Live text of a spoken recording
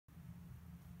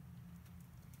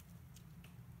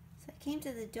came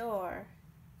to the door,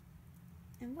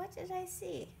 and what did I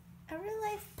see? A real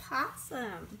life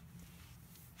possum.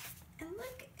 And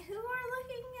look, who are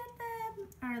looking at them?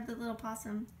 Or the little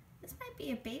possum. This might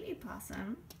be a baby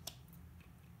possum.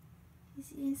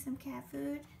 He's eating some cat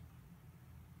food.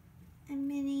 And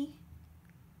Minnie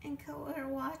and Koa are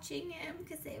watching him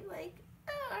because they're like,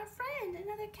 oh, our friend,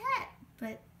 another cat.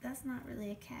 But that's not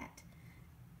really a cat.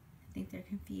 I think they're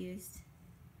confused.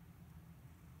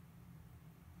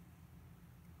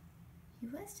 He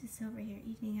was just over here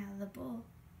eating out of the bowl.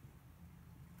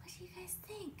 What do you guys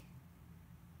think?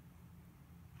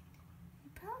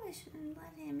 You probably shouldn't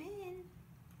let him in.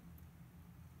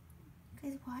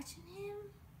 You guys watching him?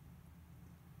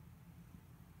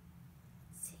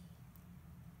 Let's see.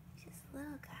 He's just a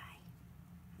little guy.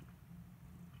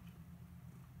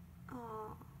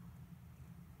 Oh.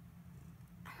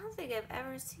 I don't think I've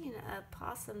ever seen a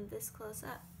possum this close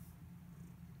up.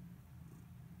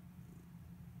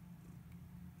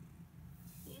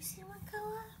 You seen one,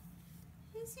 Koa?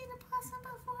 You seen a possum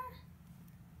before?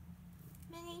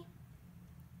 Minnie?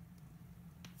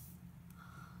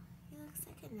 Oh, he looks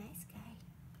like a nice guy.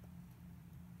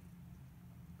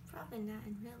 Probably not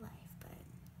in real life, but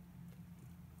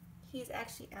he's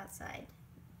actually outside.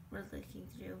 We're looking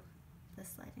through the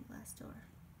sliding glass door.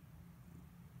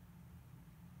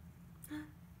 Huh?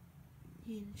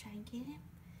 You gonna try and get him?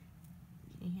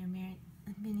 Can you hear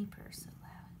Minnie purr so loud?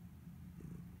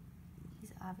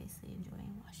 He's obviously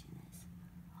enjoying watching this.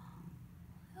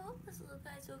 I hope this little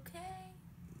guy's okay.